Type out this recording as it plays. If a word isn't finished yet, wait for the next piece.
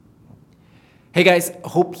Hey guys,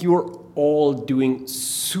 hope you're all doing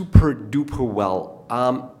super duper well.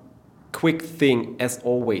 Quick thing as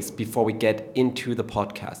always before we get into the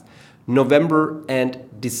podcast. November and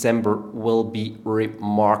December will be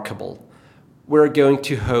remarkable. We're going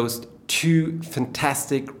to host two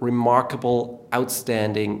fantastic, remarkable,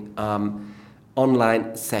 outstanding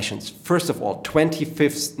online sessions. First of all,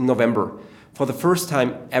 25th November. For the first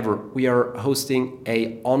time ever, we are hosting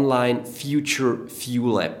a online future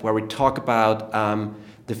fuel lab where we talk about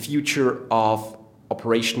the future of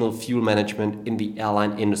operational fuel management in the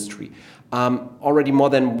airline industry. Already more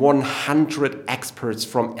than 100 experts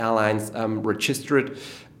from airlines registered.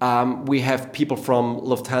 We have people from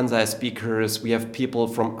Lufthansa as speakers. We have people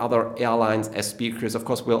from other airlines as speakers. Of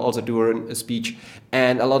course, we'll also do a speech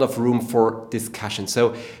and a lot of room for discussion.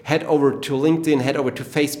 So head over to LinkedIn, head over to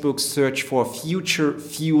Facebook, search for Future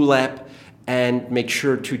Fuel Lab, and make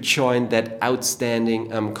sure to join that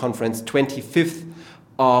outstanding conference 25th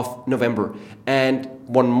of November. And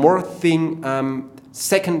one more thing,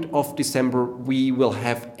 2nd of December, we will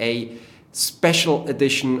have a special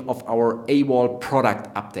edition of our AWOL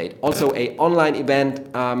product update. Also a online event,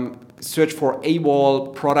 search for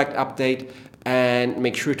AWOL product update and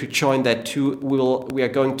make sure to join that too. We are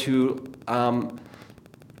going to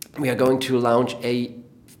launch a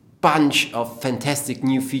bunch of fantastic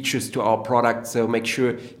new features to our product, so make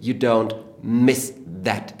sure you don't miss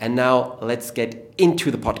that. And now let's get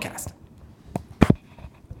into the podcast.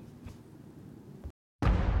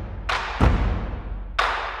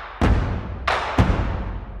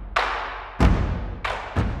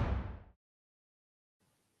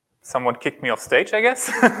 Someone kicked me off stage, I guess.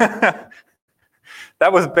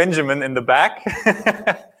 That was Benjamin in the back.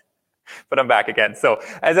 But I'm back again. So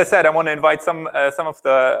as I said, I want to invite some of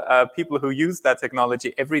the people who use that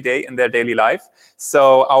technology every day in their daily life.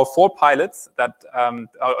 So our three pilots that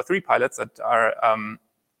are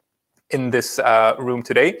in this room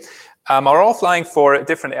today are all flying for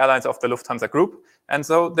different airlines of the Lufthansa Group. And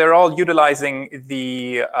so they're all utilizing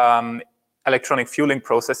the electronic fueling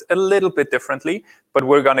process a little bit differently, but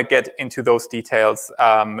we're going to get into those details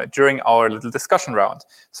during our little discussion round.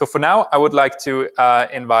 So for now, I would like to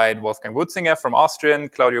invite Wolfgang Wutzinger from Austrian,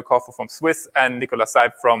 Claudio Corfu from Swiss, and Nicolas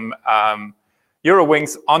Seib from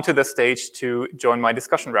Eurowings onto the stage to join my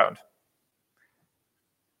discussion round.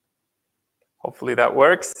 Hopefully that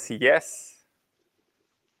works. Yes.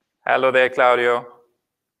 Hello there, Claudio.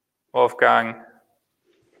 Wolfgang.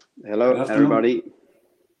 Hello, everybody.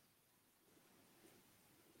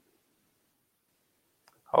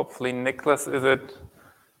 Hopefully Nicolas, is it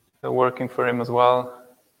working for him as well?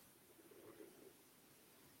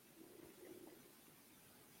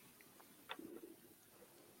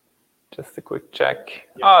 Just a quick check.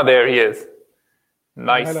 Ah, there he is.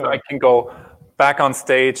 Nice. Hello. I can go back on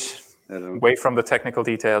stage, away from the technical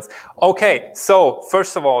details. Okay, so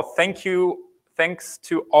first of all, thanks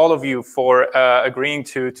to all of you for agreeing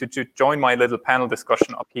to join my little panel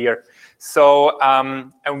discussion up here. So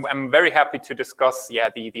I'm very happy to discuss the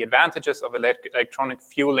advantages of electronic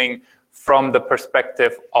fueling from the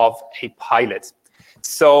perspective of a pilot.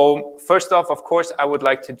 So first off, of course, I would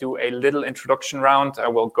like to do a little introduction round. I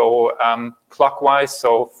will go clockwise.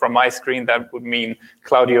 So from my screen, that would mean,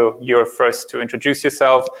 Claudio, you're first to introduce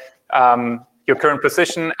yourself, your current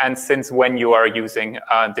position, and since when you are using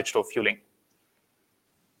digital fueling.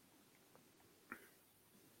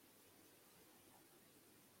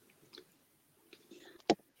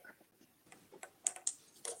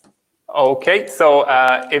 Okay, so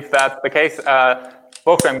if that's the case,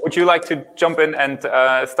 Wolfgang, would you like to jump in and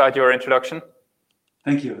start your introduction?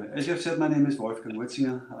 Thank you. As you have said, my name is Wolfgang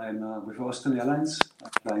Wutzinger. I'm with Austrian Airlines.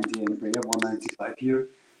 I'm flying the Embraer 195 here.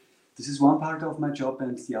 This is one part of my job,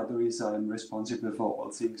 and the other is I'm responsible for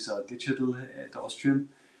all things digital at Austrian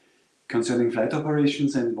concerning flight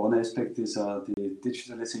operations, and one aspect is the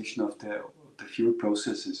digitalization of the fuel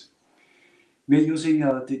processes. We're using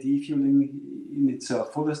the defueling in its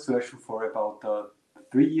fullest version for about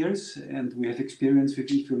 3 years, and we have experience with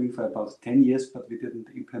defueling for about 10 years, but we didn't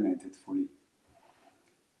implement it fully.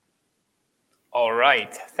 All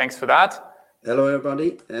right, thanks for that. Hello,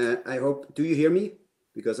 everybody. I hope, do you hear me?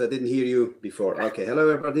 Because I didn't hear you before. Okay, hello,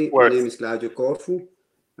 everybody. Works. My name is Claudio Corfu.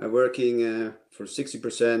 I'm working for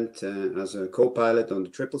 60% as a co-pilot on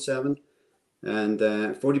the 777 and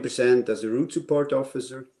 40% as a route support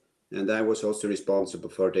officer. And I was also responsible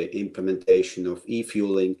for the implementation of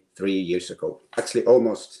e-fueling 3 years ago. Actually,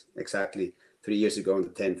 almost exactly 3 years ago on the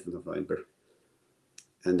 10th of November.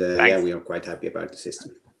 And we are quite happy about the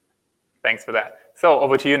system. Thanks for that. So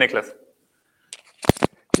over to you, Nicolas.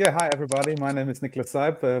 Yeah, hi everybody. My name is Niklas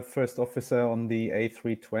Seib, first officer on the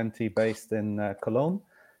A320 based in Cologne.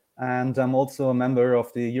 And I'm also a member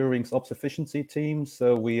of the Eurowings Ops Efficiency team.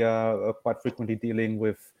 So we are quite frequently dealing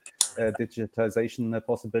with digitization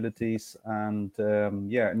possibilities. And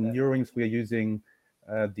in Eurowings, we are using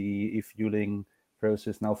the e-fueling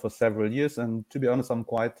process now for several years. And to be honest, I'm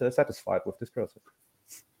quite satisfied with this process.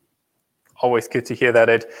 Always good to hear that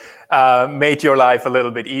it made your life a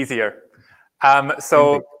little bit easier.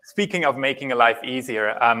 So speaking of making a life easier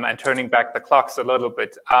and turning back the clocks a little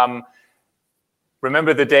bit,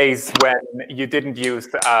 remember the days when you didn't use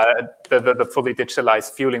the fully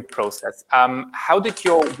digitalized fueling process. How did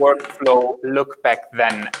your workflow look back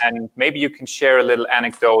then? And maybe you can share a little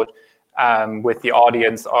anecdote with the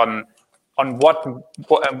audience on what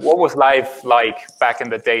was life like back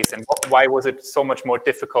in the days, and why was it so much more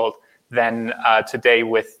difficult than today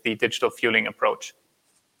with the digital fueling approach?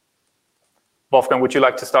 Wolfgang, would you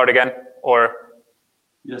like to start again, or?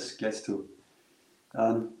 Yes, gets to.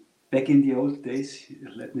 Back in the old days,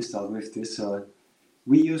 let me start with this.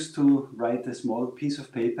 We used to write a small piece of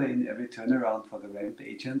paper in every turnaround for the ramp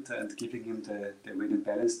agent and giving him the weight and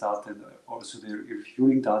balance data and also the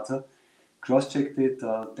refueling data. Cross-checked it,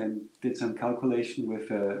 then did some calculation with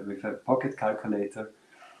a pocket calculator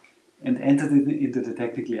and entered it into the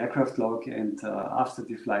technical aircraft log. And after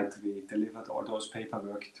the flight, we delivered all those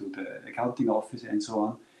paperwork to the accounting office and so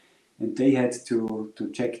on. And they had to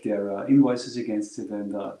check their invoices against it.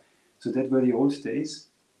 And so that were the old days.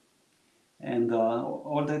 And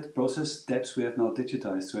all that process steps we have now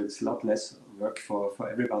digitized. So it's a lot less work for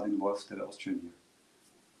everybody involved at Austrian here.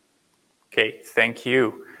 Okay, thank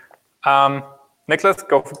you. Niklas,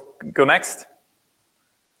 go next.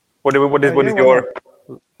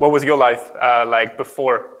 What was your life like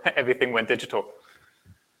before everything went digital?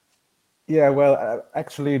 Yeah, well,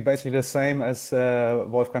 actually, basically the same as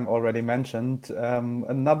Wolfgang already mentioned.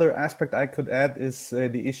 Another aspect I could add is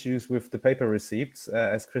the issues with the paper receipts,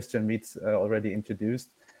 as Christian Mietz already introduced.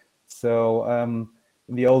 So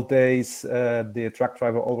in the old days, the truck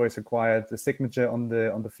driver always required a signature on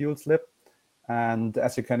the fuel slip. And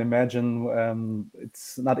as you can imagine,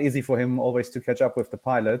 it's not easy for him always to catch up with the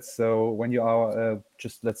pilots. So when you are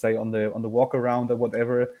just, let's say, on the walk around or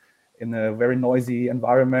whatever, in a very noisy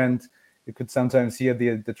environment, you could sometimes hear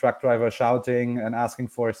the truck driver shouting and asking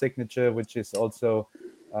for a signature, which is also,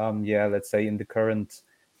 let's say, in the current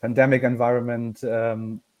pandemic environment, a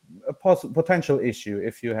potential issue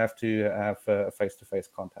if you have to have a face-to-face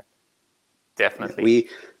contact. Definitely.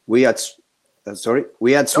 We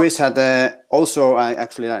at Swiss had also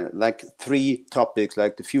actually like 3 topics,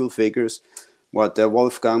 like the fuel figures, what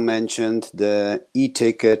Wolfgang mentioned, the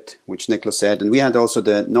e-ticket, which Niklas said, and we had also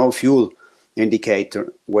the no fuel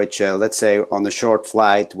indicator, which let's say on a short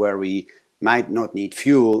flight where we might not need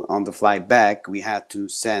fuel on the flight back, we had to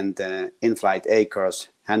send in-flight ACARS,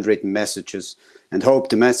 handwritten messages, and hope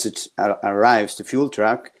the message arrives to fuel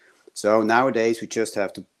truck. So nowadays we just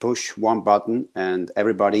have to push one button and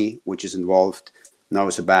everybody which is involved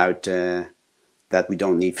knows about that we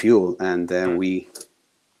don't need fuel, and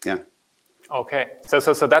Okay, so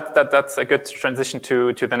that's a good transition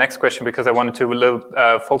to the next question, because I wanted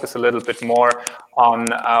to focus a little bit more on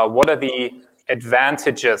what are the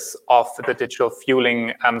advantages of the digital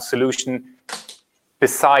fueling solution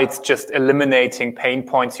besides just eliminating pain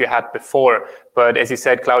points you had before. But as you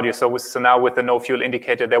said, Claudio, so now with the no fuel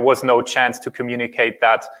indicator, there was no chance to communicate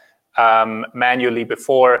that manually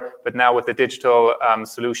before, but now with the digital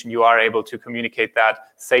solution, you are able to communicate that,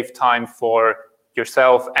 save time for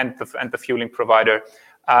yourself and the fueling provider.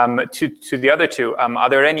 To the other two, are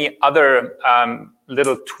there any other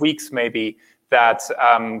little tweaks maybe that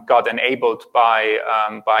got enabled by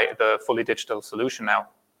the fully digital solution now?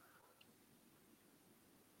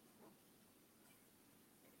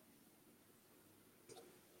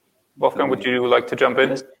 Wolfgang, would you like to jump in?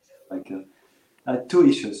 Yes, two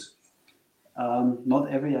issues. Not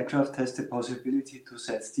every aircraft has the possibility to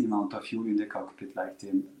set the amount of fuel in the cockpit like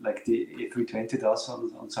the A320 does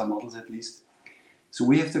on some models at least. So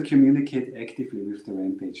we have to communicate actively with the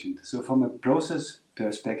ramp agent. So from a process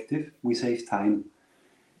perspective, we save time.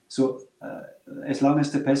 So as long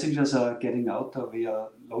as the passengers are getting out, we are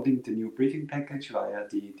loading the new briefing package via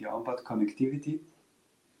the onboard connectivity,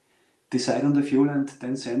 decide on the fuel, and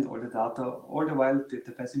then send all the data, all the while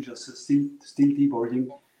the passengers are still deboarding,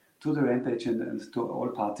 to the ramp agent and to all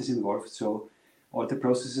parties involved. So all the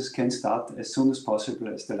processes can start as soon as possible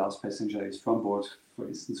as the last passenger is from board, for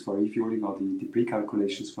instance, for refueling or the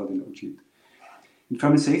pre-calculations for the load sheet. And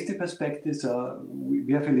from a safety perspective,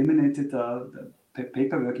 we have eliminated the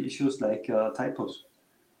paperwork issues like typos.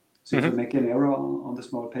 So if you make an error on the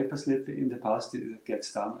small paper slip in the past, it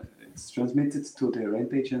gets down, it's transmitted to the RAM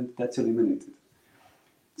page, and that's eliminated.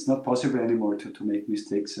 It's not possible anymore to make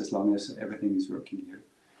mistakes as long as everything is working here.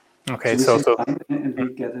 Okay, so and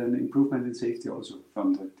we get an improvement in safety also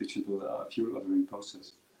from the digital fuel ordering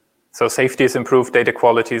process. So safety is improved, data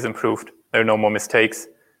quality is improved. There are no more mistakes,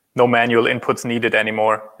 no manual inputs needed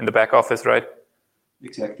anymore in the back office, right?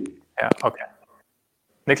 Exactly. Yeah. Okay.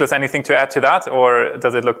 Nicholas, anything to add to that, or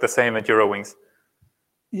does it look the same at Eurowings?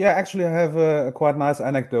 Yeah, actually, I have a quite nice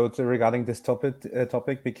anecdote regarding this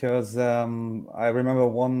topic because I remember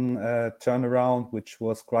one turnaround which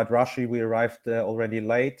was quite rushy. We arrived already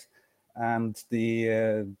late, and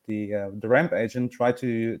the ramp agent tried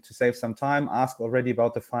to save some time, asked already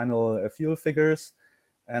about the final fuel figures,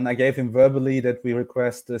 and I gave him verbally that we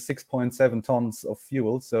request 6.7 tons of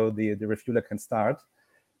fuel so the refueler can start.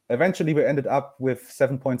 Eventually, we ended up with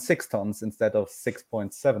 7.6 tons instead of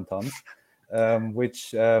 6.7 tons.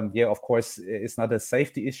 Which, of course, is not a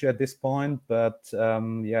safety issue at this point. But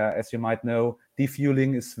as you might know,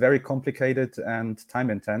 defueling is very complicated and time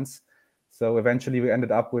intense. So eventually we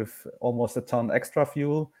ended up with almost a ton extra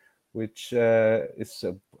fuel, which is,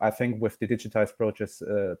 I think, with the digitized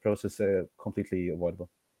process completely avoidable.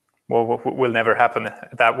 Well, will never happen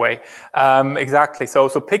that way. Exactly. So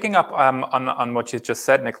picking up on what you just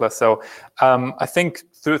said, Nicholas. So I think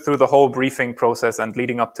through the whole briefing process and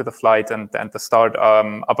leading up to the flight and the start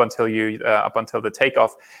up until the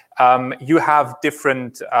takeoff, you have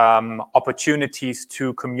different opportunities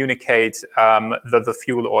to communicate the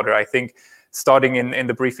fuel order. I think starting in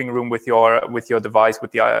the briefing room with your device,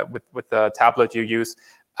 with the tablet you use.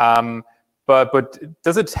 But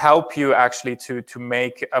does it help you actually to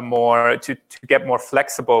make to get more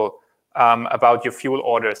flexible about your fuel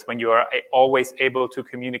orders when you are always able to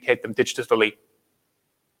communicate them digitally?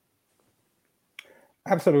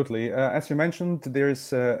 Absolutely. As you mentioned, there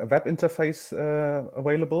is a web interface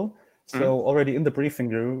available. So already in the briefing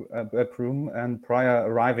room and prior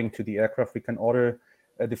arriving to the aircraft, we can order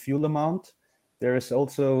the fuel amount. There is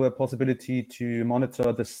also a possibility to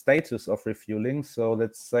monitor the status of refueling. So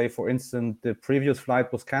let's say, for instance, the previous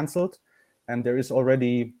flight was canceled and there is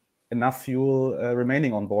already enough fuel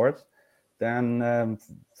remaining on board. Then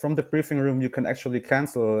from the briefing room, you can actually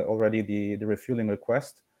cancel already the refueling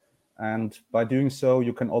request. And by doing so,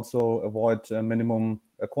 you can also avoid minimum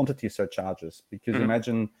quantity surcharges, because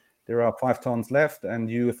imagine there are 5 tons left and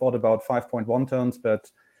you thought about 5.1 tons, but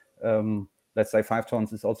let's say 5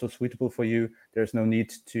 tons is also suitable for you. There's no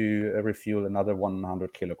need to refuel another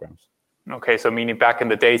 100 kilograms. Okay, so meaning back in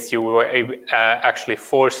the days, you were actually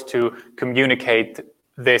forced to communicate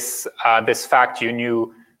this fact you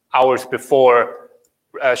knew hours before,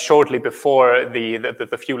 shortly before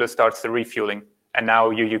the fueler starts the refueling, and now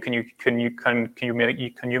you can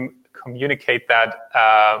communicate that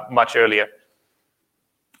much earlier.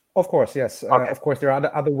 Of course, yes. Okay. Of course, there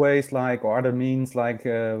are other ways, or other means, like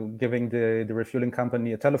giving the refueling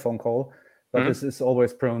company a telephone call, but this is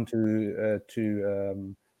always prone to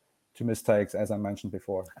mistakes, as I mentioned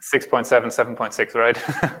before. 6.7, 7.6, right?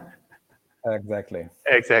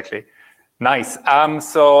 Exactly. Nice. I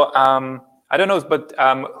don't know, but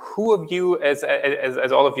who of you, as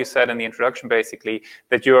all of you said in the introduction, basically,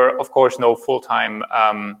 that you're, of course, no full-time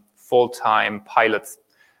pilots,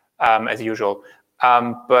 as usual.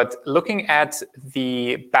 But looking at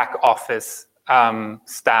the back office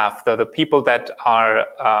staff, the people that are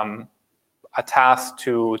tasked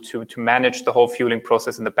to manage the whole fueling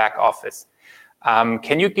process in the back office,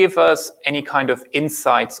 can you give us any kind of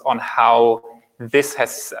insights on how this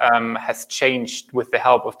has changed with the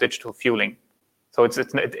help of digital fueling? So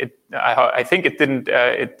I think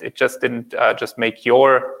it just didn't just make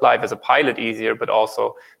your life as a pilot easier, but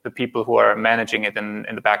also the people who are managing it in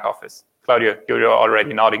the back office. Claudio, you're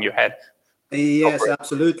already nodding your head. Yes,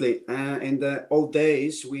 absolutely. In the old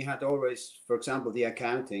days, we had always, for example, the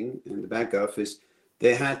accounting in the back office,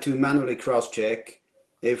 they had to manually cross-check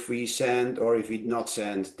if we send or if we not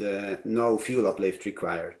send the no fuel uplift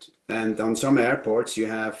required. And on some airports, you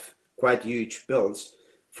have quite huge bills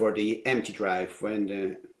for the empty drive when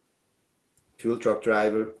the fuel truck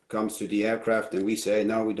driver comes to the aircraft and we say,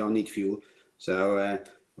 no, we don't need fuel. So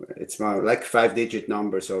it's more like 5-digit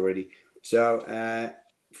numbers already. So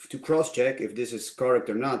to cross-check if this is correct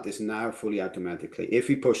or not is now fully automatically. If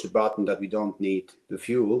we push the button that we don't need the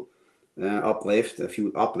fuel uplift,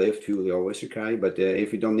 fuel we always require, but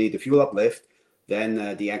if we don't need the fuel uplift,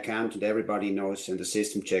 then the accountant, everybody knows, and the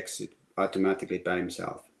system checks it automatically by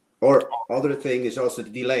himself. Or other thing is also the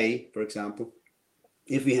delay, for example.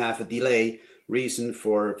 If we have a delay reason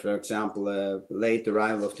for example, a late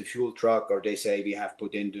arrival of the fuel truck, or they say we have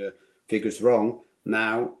put in the figures wrong.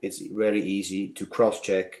 Now it's very easy to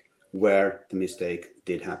cross-check where the mistake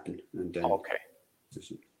did happen. And then okay.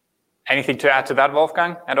 Anything to add to that,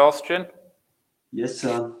 Wolfgang and Austrian? Yes,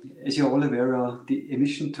 as you're all aware, the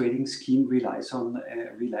emission trading scheme relies on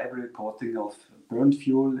reliable reporting of burned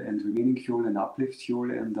fuel and remaining fuel and uplift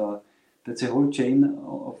fuel, and that's a whole chain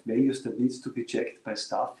of values that needs to be checked by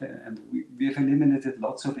staff. And we have eliminated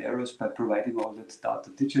lots of errors by providing all that data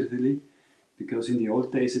digitally, because in the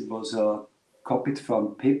old days it was copied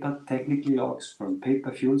from paper technical logs, from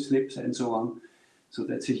paper fuel slips, and so on. So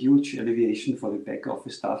that's a huge alleviation for the back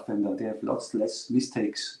office staff, and they have lots less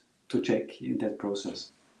mistakes to check in that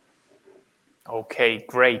process. Okay,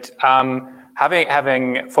 great.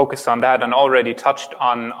 Having focused on that and already touched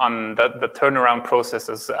on the turnaround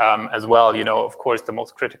processes as well, you know, of course, the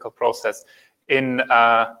most critical process in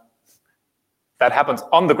that happens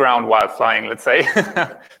on the ground while flying, let's say.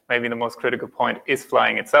 Maybe the most critical point is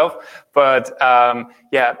flying itself. But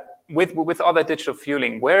yeah, with other digital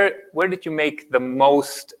fueling, where did you make the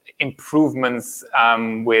most improvements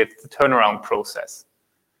with the turnaround process?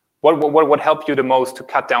 What helped you the most to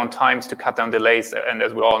cut down times, to cut down delays? And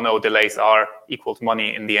as we all know, delays are equal to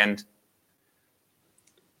money in the end.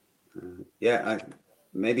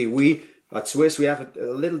 Maybe we at Swiss, we have a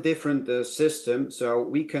little different system. So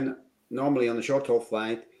we can normally on a short haul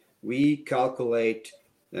flight, we calculate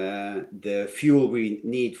the fuel we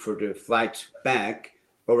need for the flight back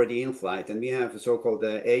already in flight. And we have a so-called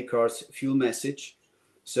ACARS fuel message.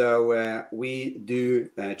 So we do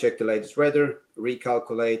check the latest weather,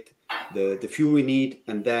 recalculate the fuel we need,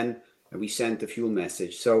 and then we send the fuel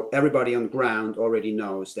message. So everybody on ground already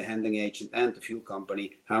knows, the handling agent and the fuel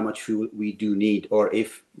company, how much fuel we do need, or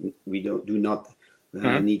if we do not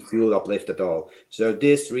need fuel uplift at all. So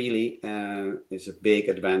this really is a big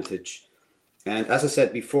advantage. And as I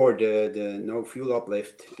said before, the no fuel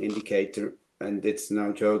uplift indicator, and it's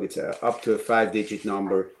no joke, it's up to a 5-digit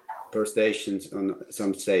number per stations on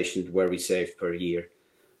some stations where we save per year.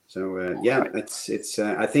 So it's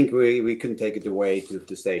I think we can take it away to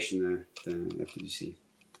the station FTDC.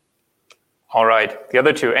 All right, the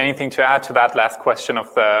other two, anything to add to that last question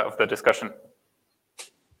of the discussion?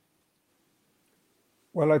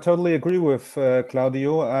 Well, I totally agree with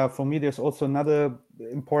Claudio. For me, there's also another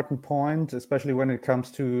important point, especially when it comes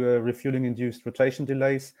to refueling-induced rotation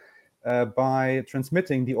delays. By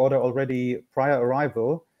transmitting the order already prior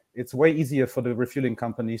arrival, it's way easier for the refueling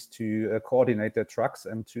companies to coordinate their trucks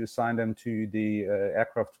and to assign them to the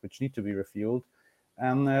aircraft which need to be refueled.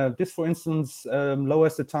 And this, for instance,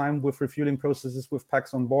 lowers the time with refueling processes with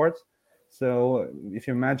packs on board. So if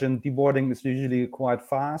you imagine, deboarding is usually quite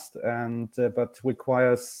fast, and but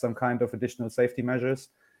requires some kind of additional safety measures.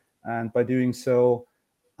 And by doing so,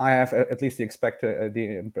 I have at least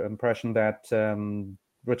the impression that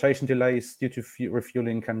rotation delays due to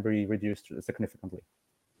refueling can be reduced significantly.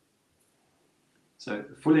 So I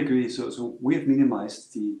fully agree. So we have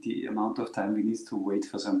minimized the amount of time we need to wait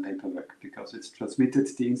for some paperwork, because it's transmitted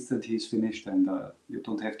the instant he's finished, and you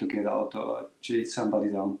don't have to get out or chase somebody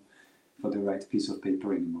down for the right piece of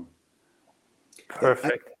paper anymore.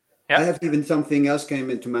 Perfect. I have even something else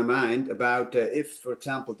came into my mind about if, for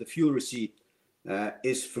example, the fuel receipt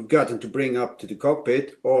is forgotten to bring up to the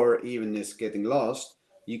cockpit, or even is getting lost,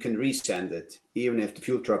 you can resend it, even if the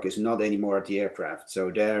fuel truck is not anymore at the aircraft.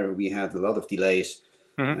 So there we had a lot of delays,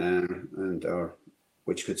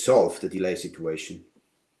 which could solve the delay situation.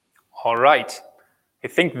 All right. I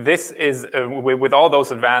think this is, with all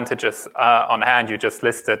those advantages on hand you just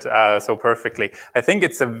listed so perfectly, I think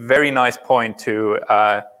it's a very nice point to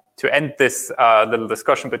end this little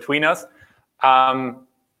discussion between us.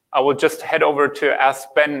 I will just head over to ask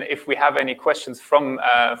Ben if we have any questions from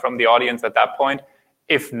the audience at that point.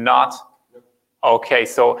 If not, okay,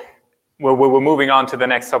 so we're moving on to the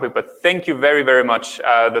next topic, but thank you very, very much,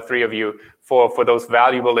 the three of you, for those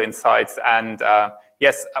valuable insights. And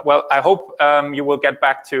yes, well, I hope you will get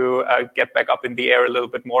back up in the air a little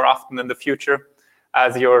bit more often in the future,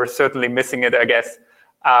 as you're certainly missing it, I guess.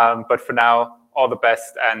 But for now, all the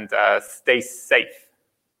best, and stay safe.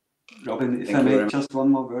 Robin, if I may, just one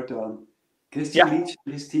more word. Christian Leach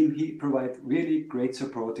and his team, he provide really great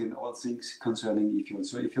support in all things concerning eFuel.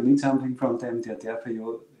 So if you need something from them, they're there for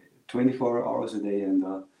you 24 hours a day, and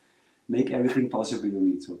make everything possible you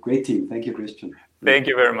need. So great team. Thank you, Christian. Thank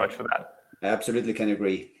you very much for that. I absolutely can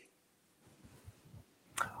agree.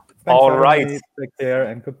 Thanks, all right. Take care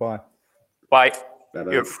and goodbye. Bye.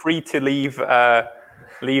 Bye-bye. You're free to leave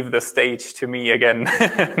the stage to me again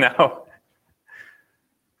now.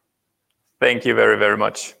 Thank you very, very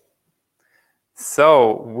much.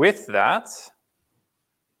 So with that,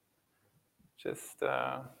 just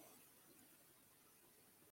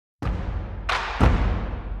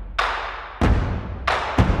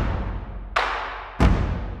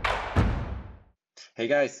Hey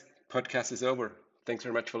guys, podcast is over. Thanks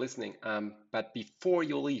very much for listening. But before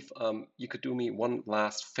you leave, you could do me one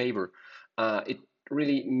last favor. It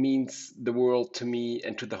really means the world to me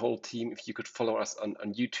and to the whole team if you could follow us on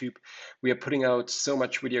YouTube. We are putting out so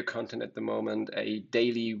much video content at the moment, a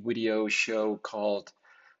daily video show called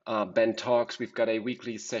Ben Talks. We've got a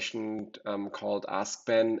weekly session called Ask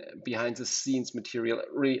Ben, behind the scenes material,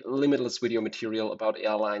 really limitless video material about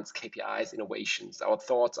airlines, KPIs, innovations, our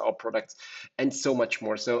thoughts, our products, and so much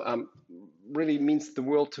more. So really means the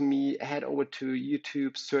world to me. Head over to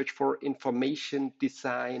YouTube, search for Information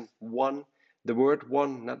Design One, the word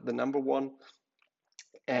one, not the number one,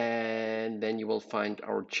 and then you will find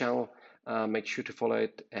our channel. Make sure to follow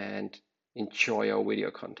it and enjoy our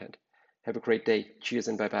video content. Have a great day. Cheers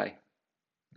and bye bye.